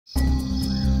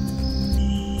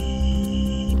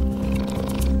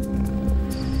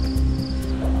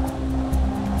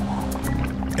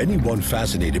Anyone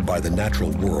fascinated by the natural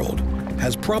world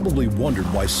has probably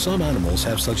wondered why some animals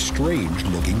have such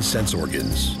strange-looking sense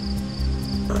organs.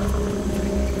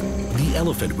 The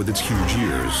elephant with its huge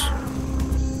ears,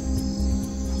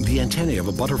 the antennae of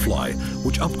a butterfly,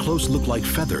 which up close look like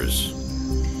feathers,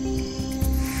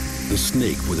 the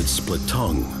snake with its split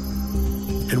tongue.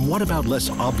 And what about less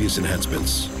obvious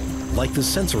enhancements, like the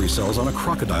sensory cells on a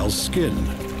crocodile's skin?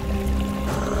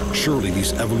 Surely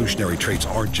these evolutionary traits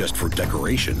aren't just for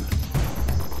decoration.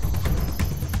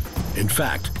 In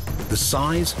fact, the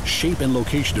size, shape, and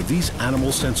location of these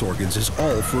animal sense organs is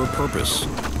all for a purpose.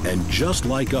 And just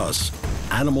like us,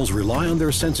 animals rely on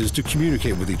their senses to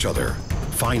communicate with each other,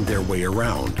 find their way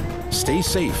around, stay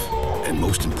safe, and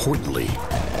most importantly,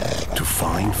 to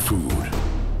find food.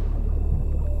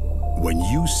 When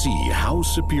you see how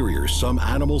superior some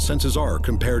animal senses are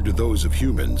compared to those of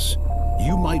humans,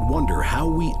 you might wonder how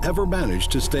we ever managed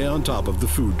to stay on top of the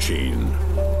food chain.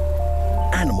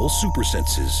 Animal super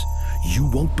senses. You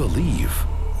won't believe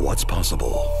what's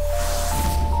possible.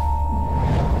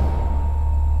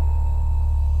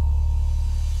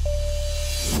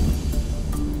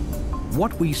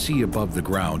 What we see above the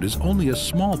ground is only a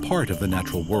small part of the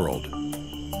natural world.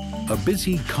 A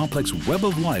busy, complex web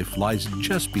of life lies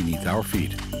just beneath our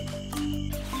feet.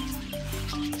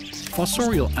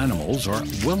 Fossorial animals are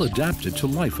well adapted to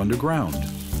life underground.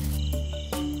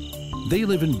 They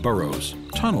live in burrows,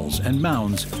 tunnels, and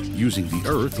mounds, using the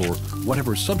earth or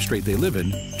whatever substrate they live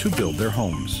in to build their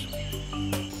homes,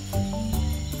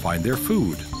 find their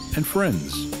food and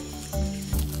friends,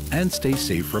 and stay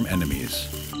safe from enemies.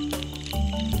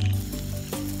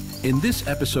 In this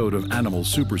episode of Animal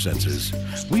Super Senses,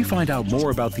 we find out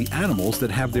more about the animals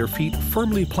that have their feet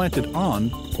firmly planted on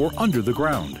or under the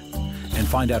ground, and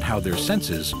find out how their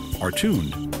senses are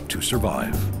tuned to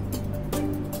survive.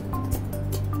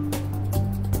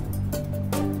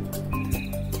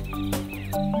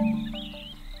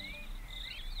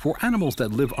 For animals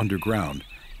that live underground,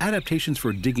 adaptations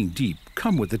for digging deep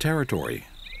come with the territory.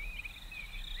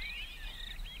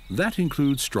 That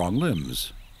includes strong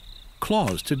limbs,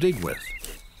 claws to dig with,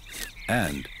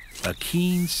 and a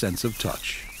keen sense of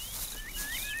touch.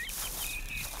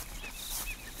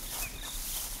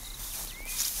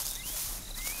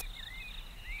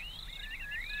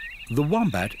 The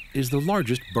wombat is the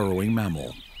largest burrowing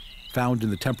mammal, found in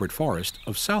the temperate forest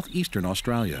of southeastern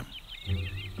Australia.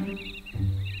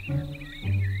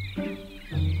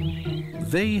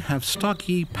 They have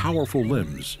stocky, powerful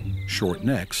limbs, short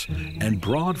necks, and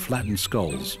broad, flattened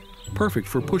skulls, perfect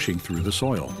for pushing through the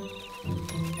soil.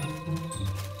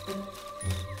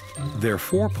 Their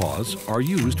forepaws are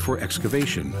used for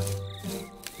excavation.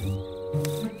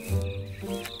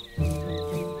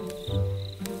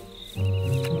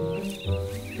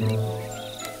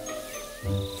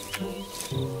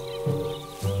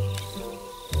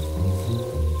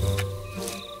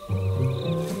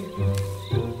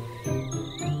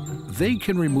 They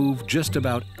can remove just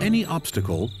about any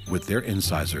obstacle with their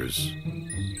incisors.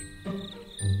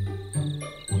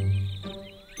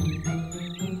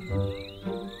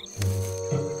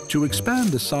 To expand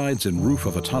the sides and roof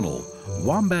of a tunnel,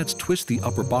 wombats twist the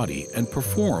upper body and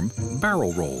perform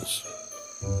barrel rolls.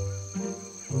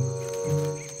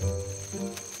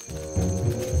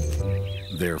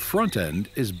 Their front end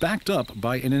is backed up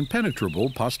by an impenetrable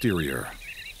posterior.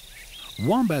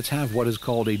 Wombats have what is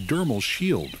called a dermal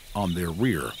shield on their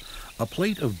rear, a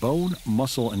plate of bone,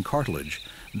 muscle, and cartilage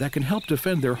that can help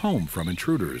defend their home from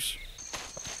intruders.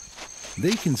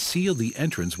 They can seal the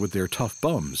entrance with their tough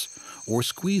bums, or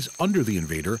squeeze under the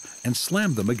invader and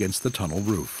slam them against the tunnel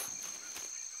roof.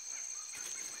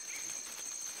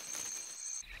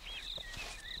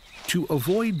 To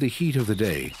avoid the heat of the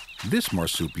day, this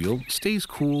marsupial stays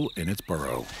cool in its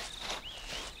burrow.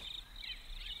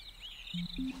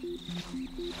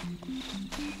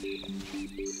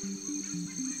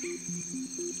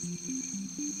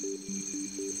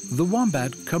 The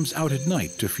wombat comes out at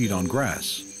night to feed on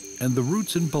grass and the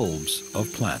roots and bulbs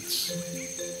of plants.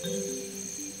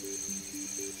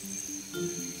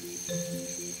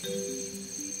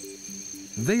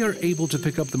 They are able to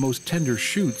pick up the most tender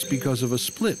shoots because of a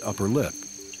split upper lip.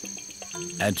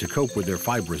 And to cope with their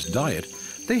fibrous diet,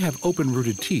 they have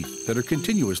open-rooted teeth that are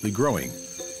continuously growing,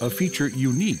 a feature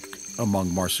unique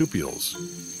among marsupials.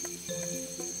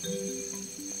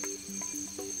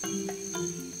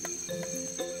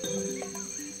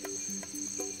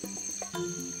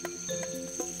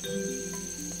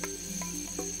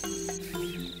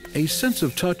 A sense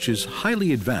of touch is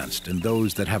highly advanced in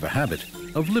those that have a habit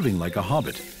of living like a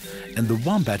hobbit, and the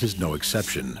wombat is no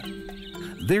exception.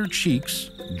 Their cheeks,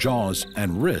 jaws,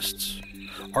 and wrists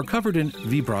are covered in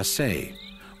vibrissae,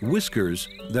 whiskers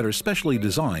that are specially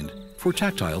designed for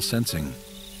tactile sensing.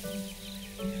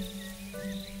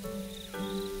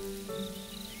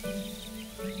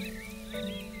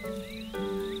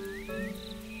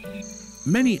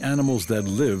 Many animals that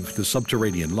live the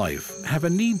subterranean life have a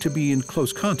need to be in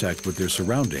close contact with their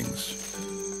surroundings.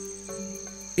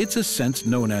 It's a sense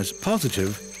known as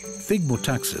positive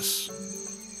thigmotaxis.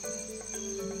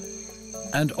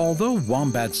 And although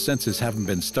wombats' senses haven't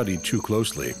been studied too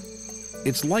closely,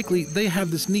 it's likely they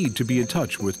have this need to be in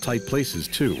touch with tight places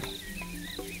too.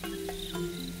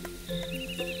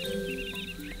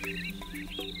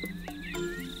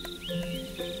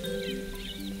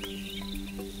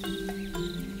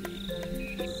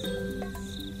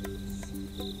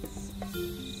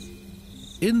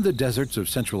 In the deserts of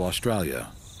Central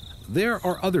Australia, there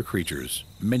are other creatures,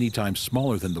 many times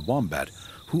smaller than the wombat,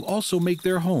 who also make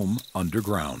their home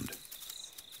underground.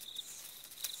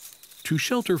 To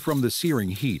shelter from the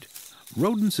searing heat,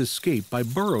 rodents escape by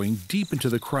burrowing deep into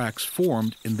the cracks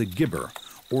formed in the gibber,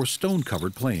 or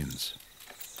stone-covered plains.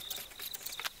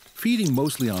 Feeding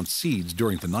mostly on seeds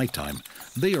during the nighttime,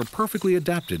 they are perfectly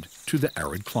adapted to the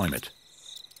arid climate.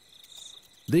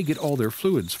 They get all their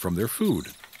fluids from their food.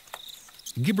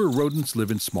 Gibber rodents live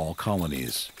in small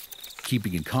colonies,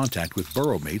 keeping in contact with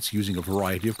burrow mates using a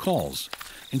variety of calls,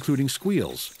 including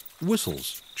squeals,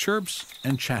 whistles, chirps,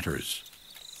 and chatters.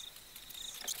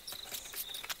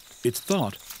 It's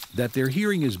thought that their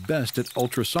hearing is best at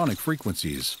ultrasonic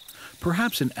frequencies,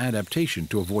 perhaps an adaptation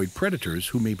to avoid predators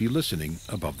who may be listening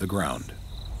above the ground.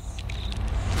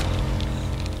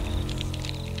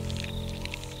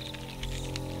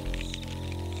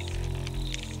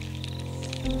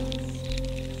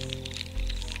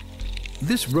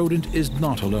 This rodent is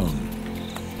not alone.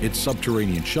 Its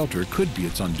subterranean shelter could be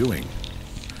its undoing.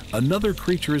 Another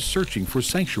creature is searching for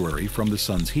sanctuary from the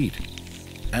sun's heat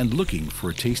and looking for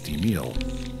a tasty meal.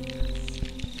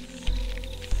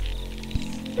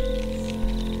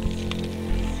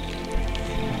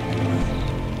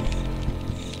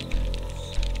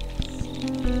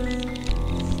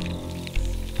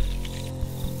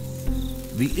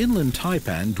 The inland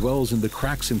taipan dwells in the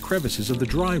cracks and crevices of the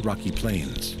dry, rocky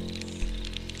plains.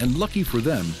 And lucky for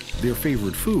them, their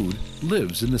favorite food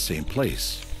lives in the same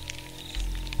place.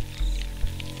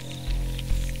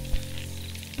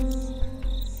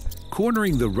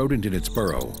 Cornering the rodent in its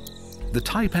burrow, the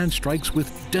taipan strikes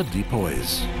with deadly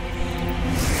poise.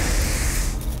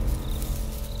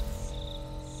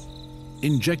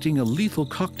 Injecting a lethal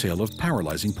cocktail of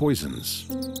paralyzing poisons.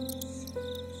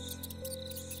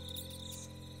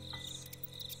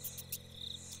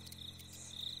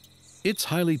 Its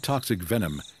highly toxic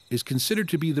venom is considered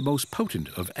to be the most potent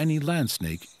of any land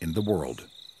snake in the world.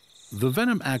 The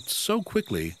venom acts so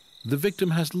quickly, the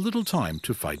victim has little time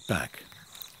to fight back.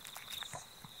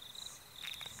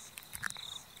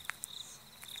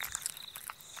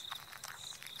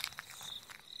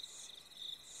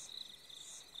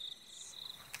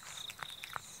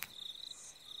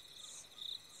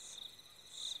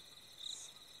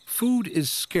 Food is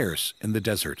scarce in the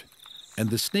desert, and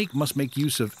the snake must make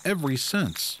use of every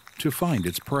sense to find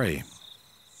its prey.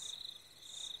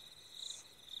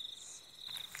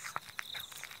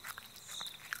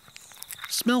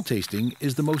 Smell tasting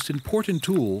is the most important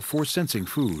tool for sensing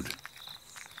food.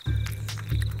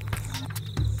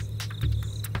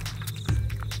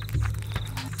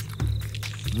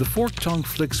 The forked tongue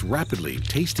flicks rapidly,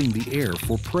 tasting the air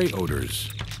for prey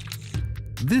odors.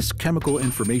 This chemical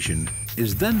information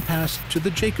is then passed to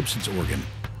the Jacobson's organ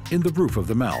in the roof of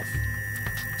the mouth,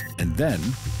 and then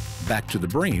back to the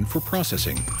brain for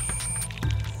processing.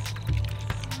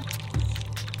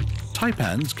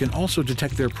 Taipans can also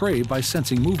detect their prey by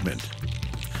sensing movement.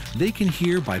 They can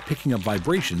hear by picking up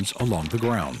vibrations along the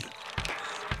ground.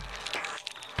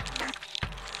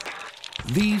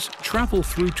 These travel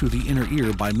through to the inner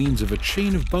ear by means of a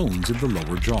chain of bones in the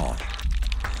lower jaw.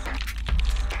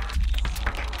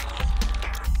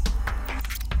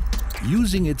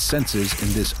 Using its senses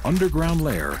in this underground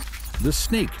lair, the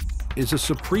snake is a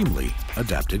supremely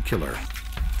adapted killer.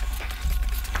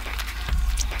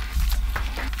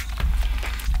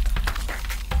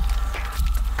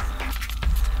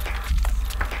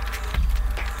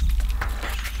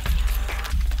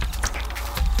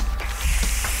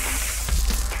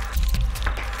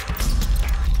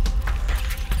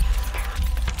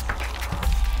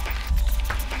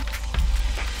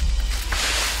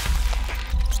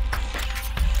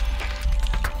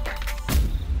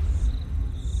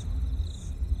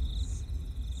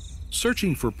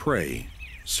 Searching for prey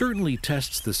certainly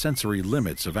tests the sensory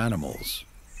limits of animals.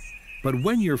 But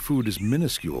when your food is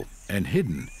minuscule and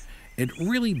hidden, it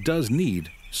really does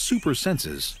need super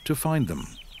senses to find them.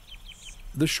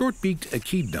 The short-beaked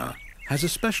echidna has a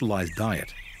specialized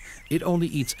diet. It only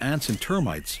eats ants and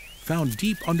termites found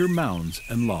deep under mounds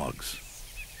and logs.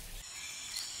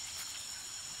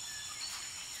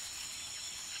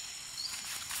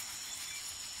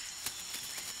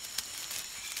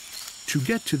 To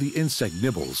get to the insect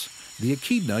nibbles, the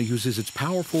echidna uses its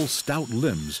powerful, stout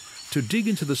limbs to dig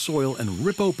into the soil and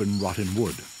rip open rotten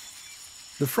wood.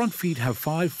 The front feet have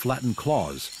 5 flattened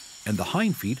claws, and the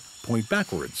hind feet point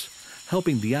backwards,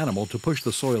 helping the animal to push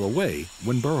the soil away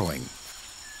when burrowing.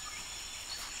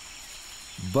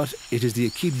 But it is the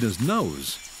echidna's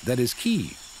nose that is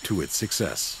key to its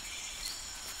success.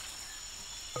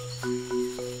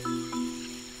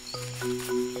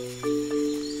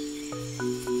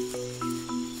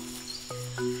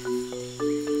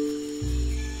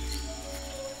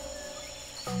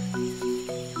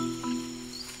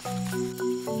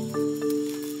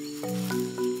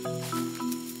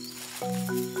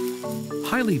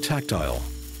 Highly tactile,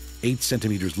 8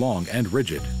 centimeters long and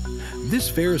rigid, this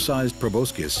fair-sized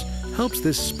proboscis helps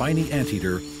this spiny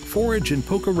anteater forage and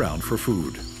poke around for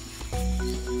food.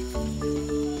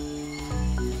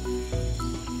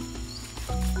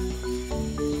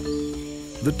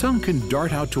 The tongue can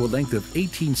dart out to a length of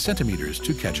 18 centimeters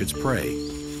to catch its prey.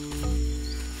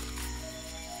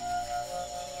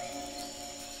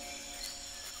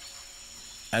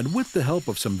 And with the help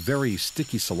of some very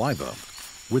sticky saliva,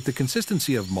 with the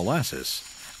consistency of molasses,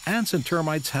 ants and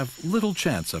termites have little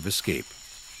chance of escape.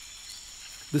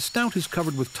 The snout is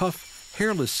covered with tough,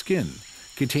 hairless skin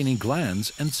containing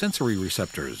glands and sensory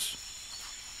receptors.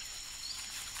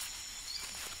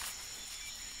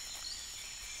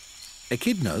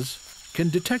 Echidnas can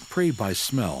detect prey by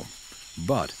smell,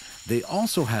 but they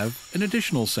also have an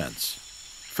additional sense,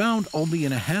 found only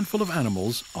in a handful of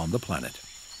animals on the planet.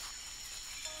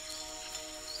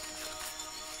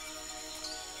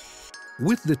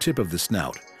 With the tip of the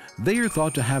snout, they are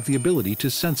thought to have the ability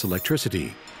to sense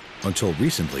electricity. Until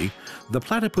recently, the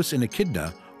platypus and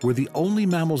echidna were the only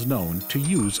mammals known to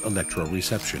use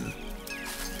electroreception.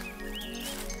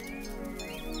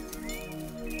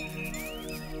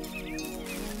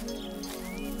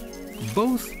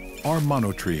 Both are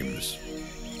monotremes,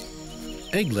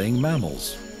 egg-laying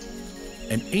mammals,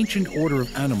 an ancient order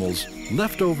of animals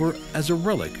left over as a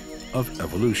relic of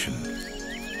evolution.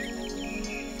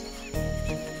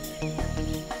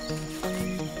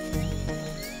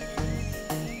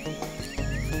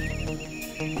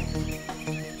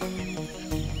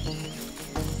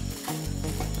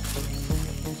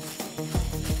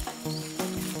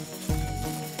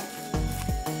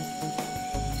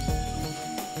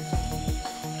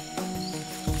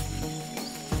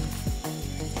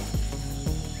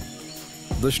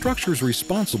 The structures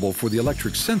responsible for the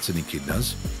electric sense in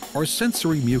echidnas are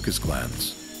sensory mucus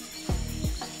glands.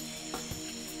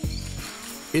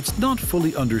 It's not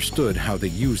fully understood how they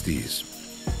use these,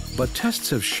 but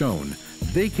tests have shown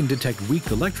they can detect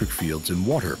weak electric fields in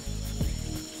water.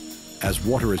 As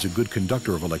water is a good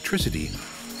conductor of electricity,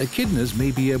 echidnas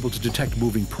may be able to detect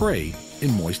moving prey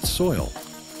in moist soil.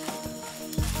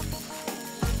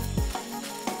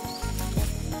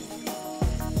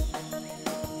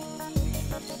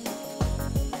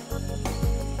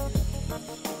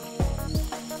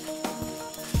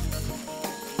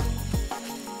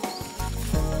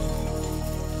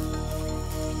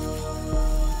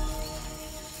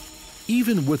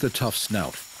 Even with a tough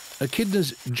snout,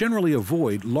 echidnas generally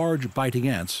avoid large biting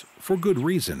ants for good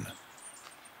reason.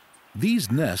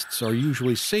 These nests are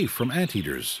usually safe from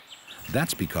anteaters.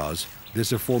 That's because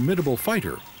there's a formidable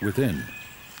fighter within.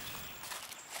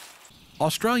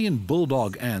 Australian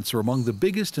bulldog ants are among the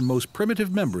biggest and most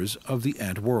primitive members of the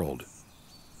ant world.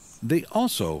 They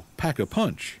also pack a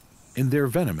punch in their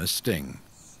venomous sting.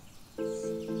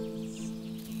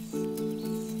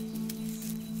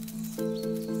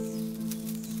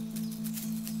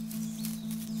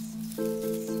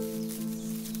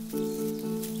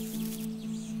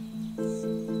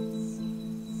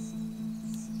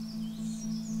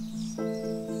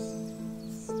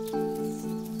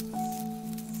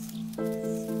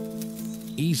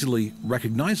 Easily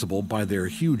recognizable by their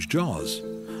huge jaws,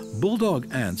 bulldog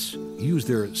ants use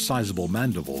their sizable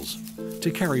mandibles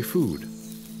to carry food,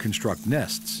 construct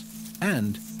nests,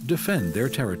 and defend their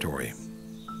territory.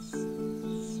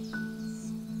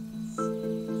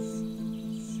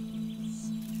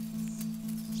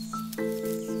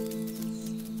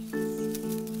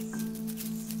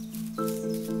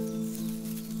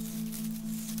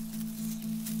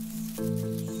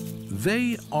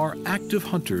 They are active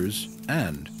hunters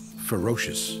and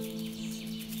ferocious.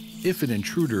 If an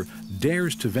intruder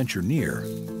dares to venture near,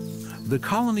 the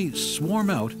colony swarm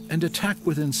out and attack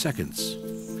within seconds,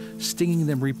 stinging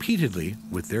them repeatedly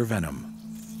with their venom.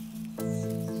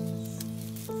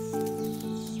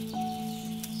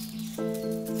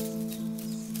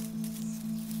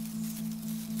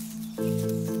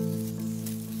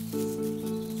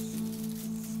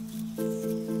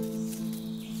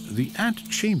 The ant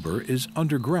chamber is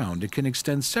underground and can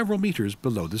extend several meters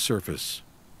below the surface.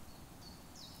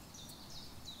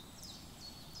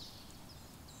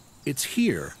 It's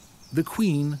here the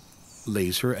queen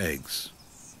lays her eggs,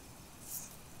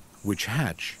 which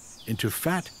hatch into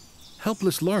fat,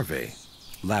 helpless larvae,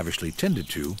 lavishly tended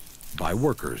to by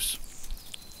workers.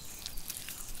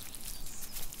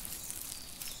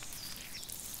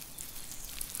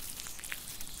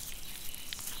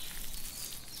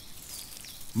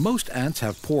 Most ants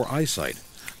have poor eyesight,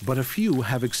 but a few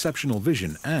have exceptional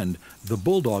vision, and the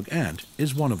bulldog ant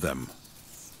is one of them.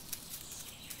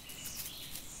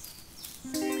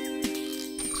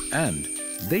 And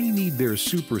they need their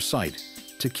super sight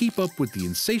to keep up with the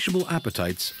insatiable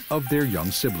appetites of their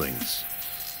young siblings.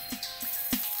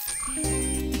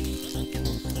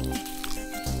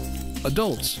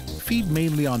 Adults feed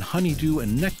mainly on honeydew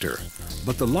and nectar,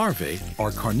 but the larvae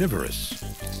are carnivorous.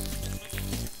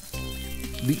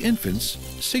 The infants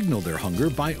signal their hunger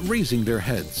by raising their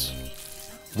heads.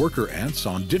 Worker ants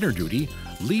on dinner duty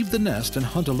leave the nest and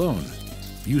hunt alone,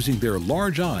 using their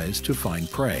large eyes to find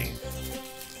prey.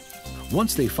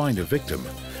 Once they find a victim,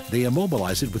 they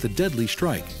immobilize it with a deadly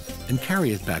strike and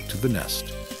carry it back to the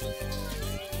nest.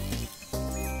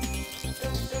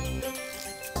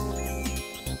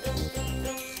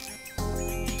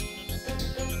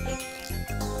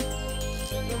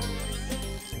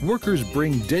 Workers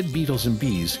bring dead beetles and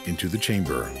bees into the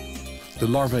chamber. The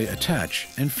larvae attach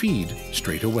and feed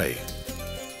straight away.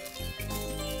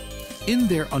 In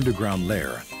their underground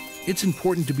lair, it's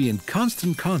important to be in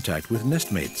constant contact with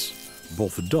nestmates,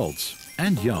 both adults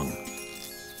and young.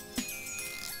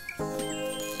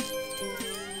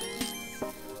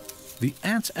 The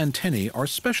ants' antennae are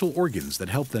special organs that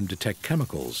help them detect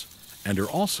chemicals and are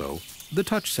also the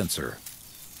touch sensor.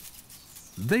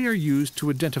 They are used to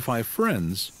identify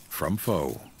friends from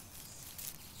foe.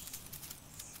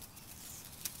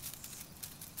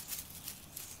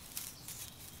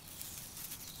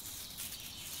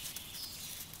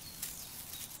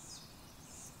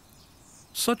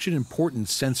 Such an important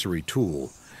sensory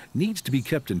tool needs to be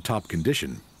kept in top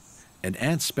condition, and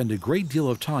ants spend a great deal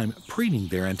of time preening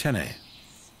their antennae.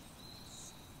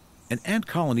 An ant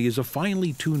colony is a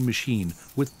finely tuned machine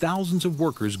with thousands of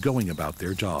workers going about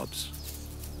their jobs.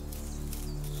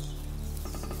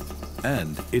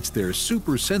 And it's their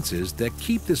super senses that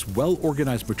keep this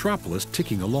well-organized metropolis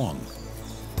ticking along.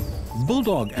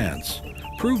 Bulldog ants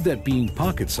prove that being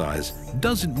pocket-sized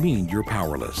doesn't mean you're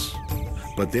powerless.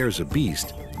 But there's a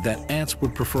beast that ants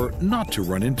would prefer not to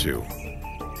run into: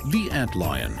 the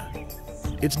antlion.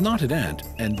 It's not an ant,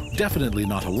 and definitely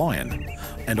not a lion,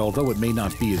 and although it may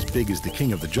not be as big as the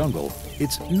king of the jungle,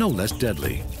 it's no less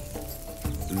deadly.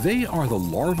 They are the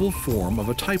larval form of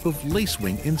a type of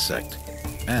lacewing insect,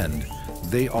 and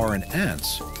they are an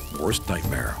ant's worst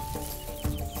nightmare.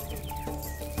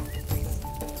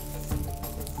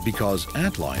 Because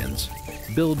antlions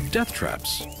build death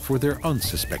traps for their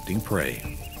unsuspecting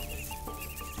prey.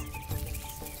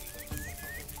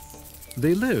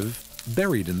 They live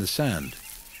buried in the sand,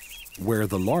 where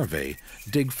the larvae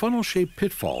dig funnel-shaped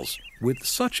pitfalls with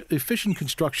such efficient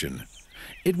construction,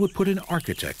 it would put an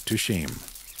architect to shame.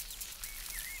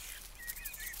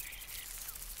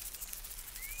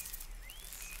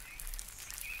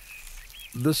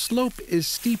 The slope is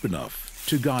steep enough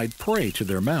to guide prey to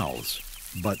their mouths,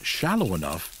 but shallow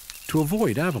enough to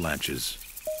avoid avalanches.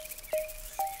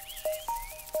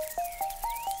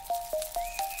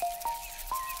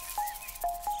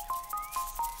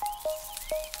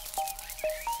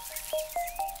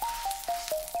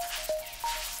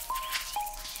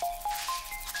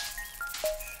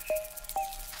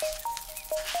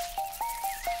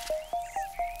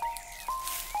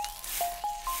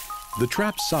 The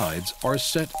trap's sides are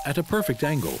set at a perfect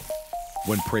angle.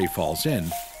 When prey falls in,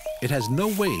 it has no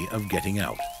way of getting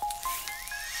out.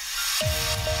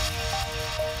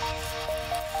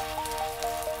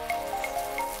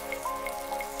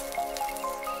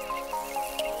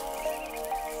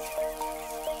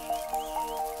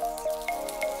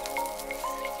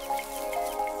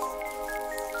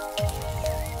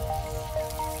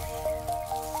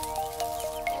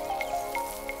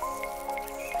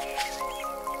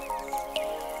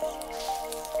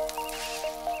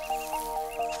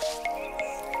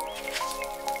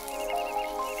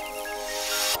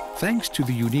 Thanks to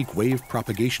the unique wave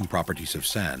propagation properties of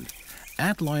sand,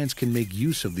 antlions can make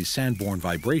use of the sand-borne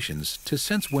vibrations to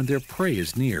sense when their prey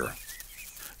is near.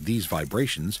 These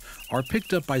vibrations are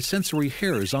picked up by sensory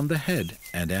hairs on the head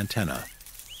and antenna.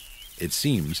 It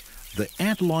seems the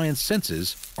antlion's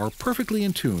senses are perfectly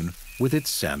in tune with its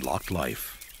sandlocked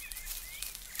life.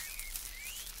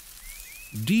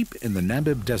 Deep in the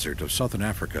Namib Desert of southern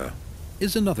Africa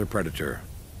is another predator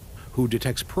who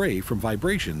detects prey from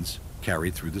vibrations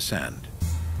carried through the sand.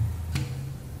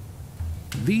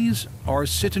 These are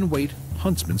sit-and-wait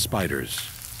huntsman spiders,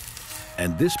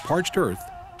 and this parched earth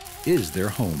is their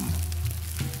home.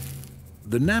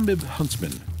 The Namib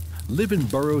huntsmen live in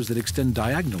burrows that extend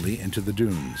diagonally into the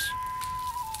dunes.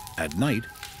 At night,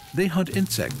 they hunt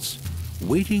insects,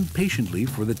 waiting patiently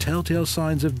for the telltale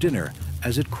signs of dinner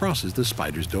as it crosses the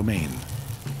spider's domain.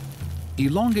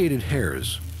 Elongated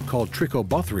hairs, called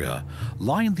trichobothria,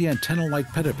 line the antenna-like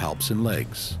pedipalps and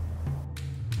legs.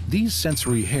 These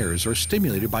sensory hairs are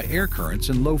stimulated by air currents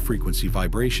and low-frequency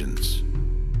vibrations.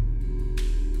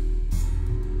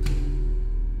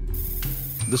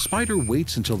 The spider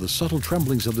waits until the subtle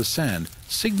tremblings of the sand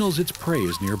signals its prey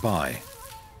is nearby,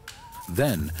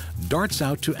 then darts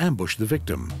out to ambush the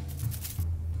victim.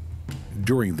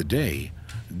 During the day,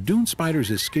 dune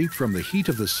spiders escape from the heat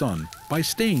of the sun by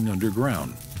staying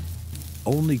underground,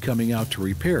 only coming out to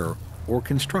repair or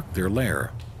construct their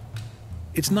lair.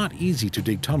 It's not easy to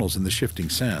dig tunnels in the shifting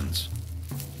sands,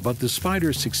 but the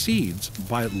spider succeeds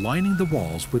by lining the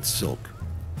walls with silk.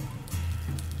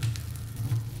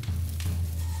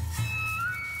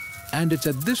 And it's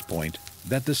at this point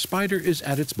that the spider is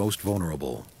at its most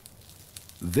vulnerable.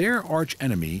 Their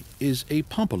archenemy is a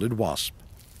pompilid wasp,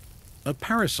 a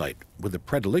parasite with a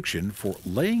predilection for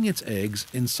laying its eggs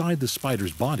inside the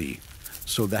spider's body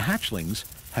so the hatchlings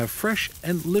have fresh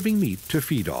and living meat to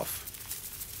feed off.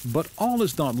 But all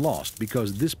is not lost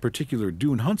because this particular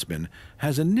dune huntsman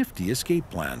has a nifty escape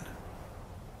plan.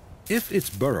 If its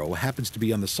burrow happens to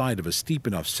be on the side of a steep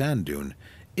enough sand dune,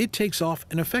 it takes off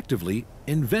and effectively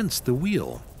invents the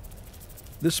wheel.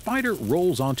 The spider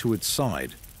rolls onto its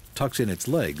side, tucks in its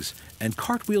legs, and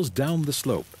cartwheels down the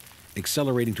slope,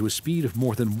 accelerating to a speed of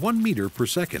more than 1 meter per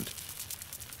second.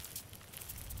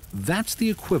 That's the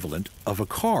equivalent of a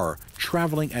car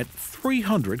traveling at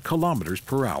 300 kilometers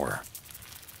per hour.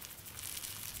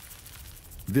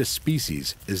 This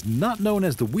species is not known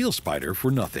as the wheel spider for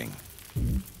nothing.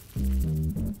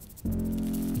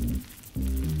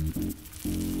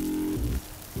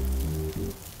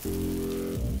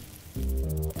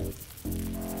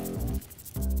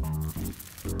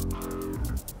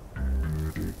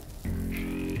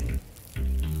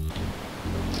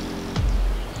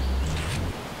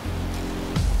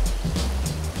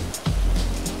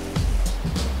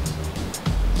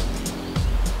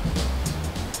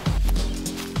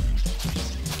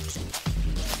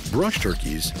 Brush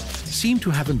turkeys seem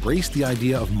to have embraced the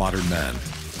idea of modern man,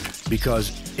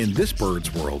 because in this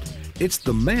bird's world, it's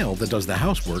the male that does the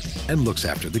housework and looks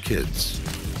after the kids.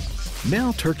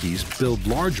 Male turkeys build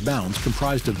large mounds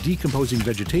comprised of decomposing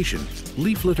vegetation,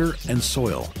 leaf litter, and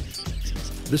soil.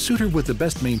 The suitor with the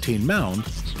best maintained mound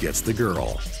gets the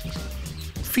girl.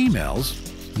 Females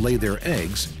lay their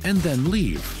eggs and then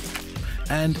leave,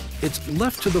 and it's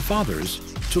left to the fathers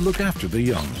to look after the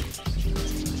young.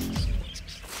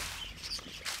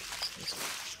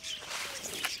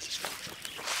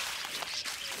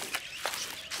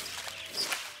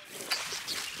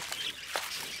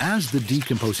 As the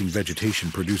decomposing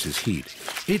vegetation produces heat,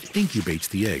 it incubates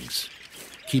the eggs.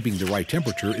 Keeping the right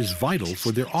temperature is vital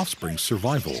for their offspring's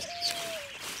survival.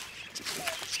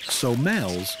 So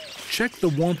males check the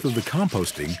warmth of the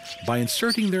composting by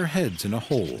inserting their heads in a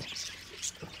hole.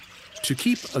 To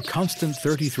keep a constant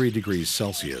 33 degrees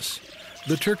Celsius,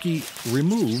 the turkey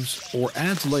removes or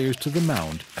adds layers to the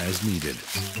mound as needed.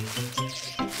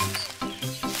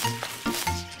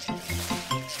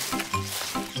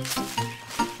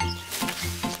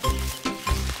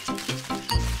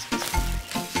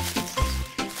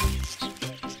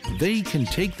 They can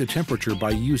take the temperature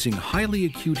by using highly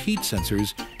acute heat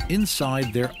sensors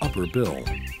inside their upper bill.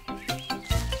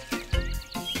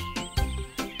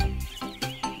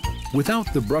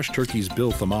 Without the brush turkey's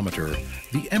bill thermometer,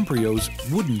 the embryos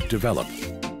wouldn't develop.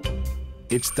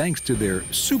 It's thanks to their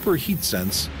super heat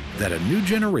sense that a new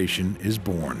generation is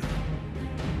born.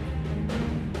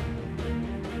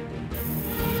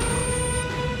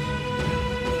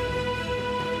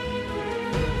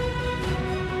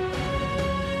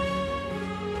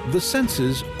 The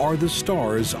senses are the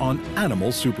stars on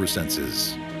animal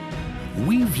supersenses.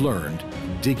 We've learned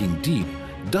digging deep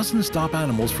doesn't stop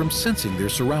animals from sensing their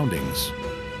surroundings.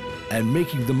 and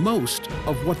making the most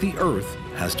of what the Earth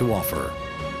has to offer.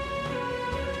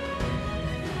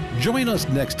 Join us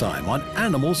next time on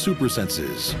Animal Super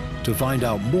Senses to find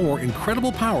out more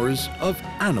incredible powers of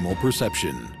animal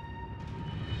perception.